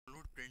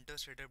printer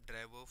setup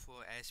driver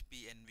for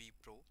HP Envy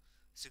Pro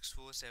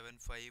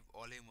 6475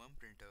 all-in-one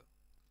printer.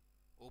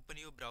 Open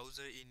your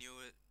browser in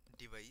your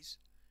device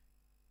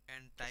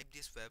and type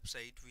this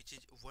website, which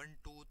is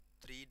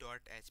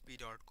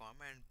 123.hp.com,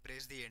 and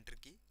press the enter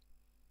key.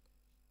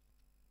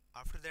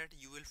 After that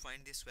you will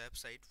find this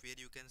website where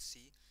you can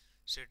see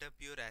set up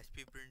your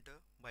HP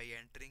printer by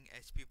entering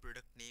HP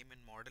product name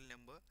and model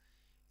number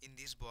in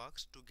this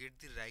box to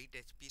get the right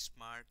HP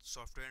Smart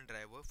software and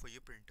driver for your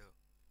printer.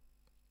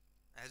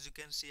 As you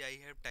can see, I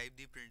have typed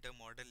the printer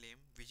model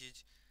name, which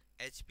is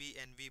HP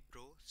Envy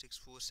Pro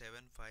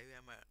 6475.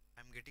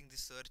 I'm getting the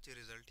search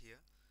result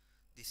here.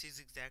 This is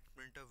exact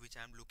printer which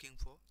I'm looking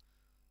for.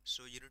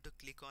 So you need to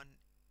click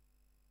on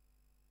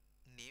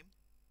name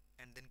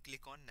and then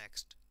click on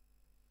next.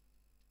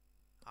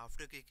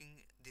 After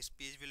clicking, this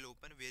page will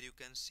open where you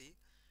can see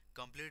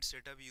complete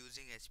setup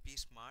using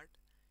HP Smart.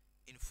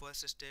 In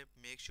first step,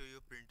 make sure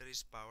your printer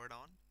is powered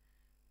on,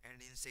 and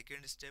in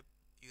second step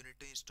you need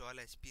to install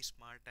HP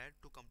Smart Add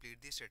to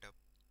complete the setup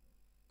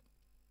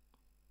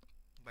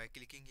by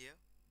clicking here.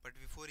 But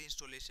before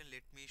installation,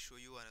 let me show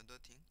you another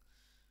thing.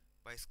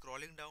 By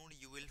scrolling down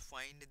you will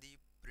find the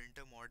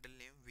printer model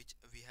name which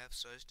we have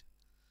searched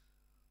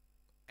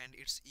and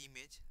its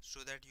image,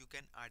 so that you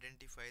can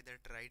identify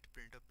that right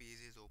printer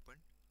page is open.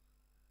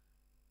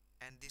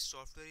 And this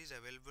software is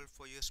available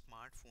for your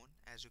smartphone,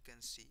 as you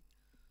can see.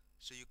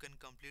 So you can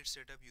complete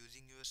setup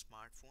using your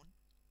smartphone,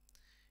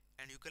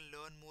 and you can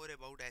learn more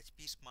about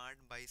HP Smart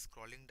by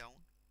scrolling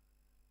down.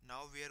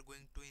 Now we are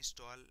going to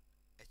install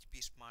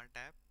HP Smart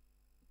app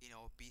in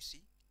our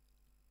PC.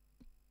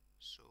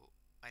 So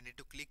I need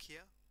to click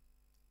here.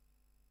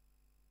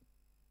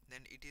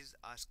 Then it is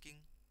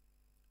asking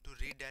to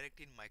redirect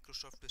in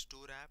Microsoft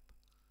Store app.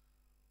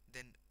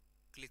 Then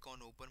click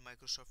on open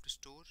Microsoft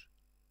Store.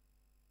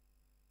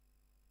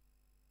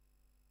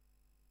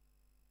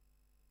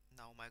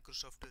 Now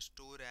Microsoft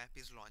Store app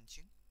is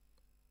launching.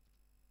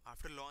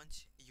 After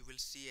launch you will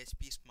see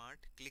HP Smart.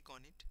 Click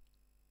on it.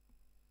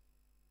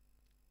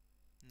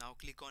 Now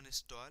click on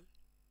install,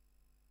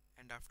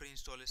 and after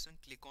installation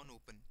click on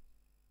open.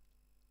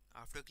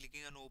 After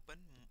clicking on open,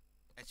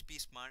 HP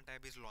Smart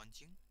app is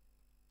launching.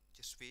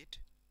 Just wait.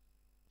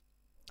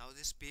 Now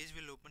this page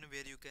will open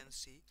where you can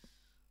see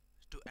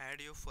to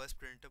add your first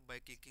printer by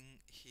clicking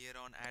here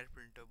on add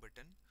printer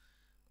button.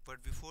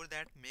 But before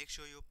that, make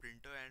sure your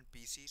printer and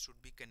PC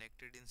should be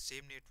connected in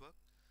same network,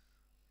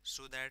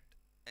 so that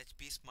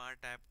HP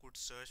Smart app could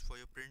search for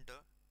your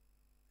printer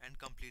and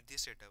complete the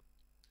setup.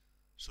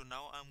 So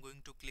now I'm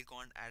going to click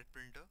on add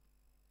printer.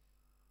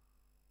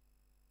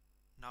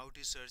 Now it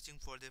is searching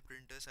for the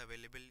printers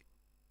available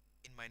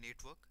in my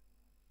network,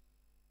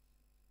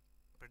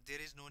 but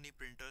there is no any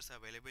printers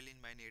available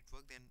in my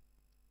network. Then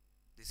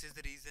this is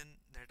the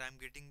reason that I'm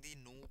getting the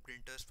no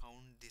printers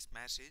found this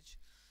message.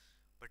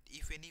 But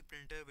if any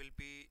printer will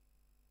be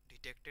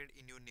detected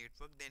in your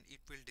network, then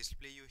it will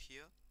display you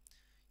here.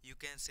 You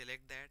can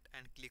select that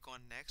and click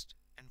on next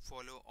and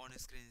follow on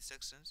screen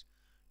instructions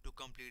to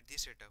complete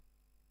the setup.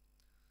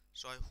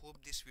 So I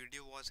hope this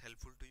video was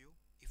helpful to you.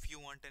 If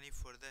you want any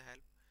further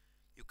help,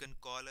 you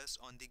can call us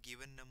on the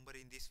given number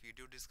in this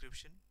video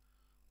description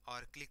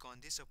or click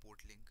on the support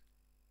link.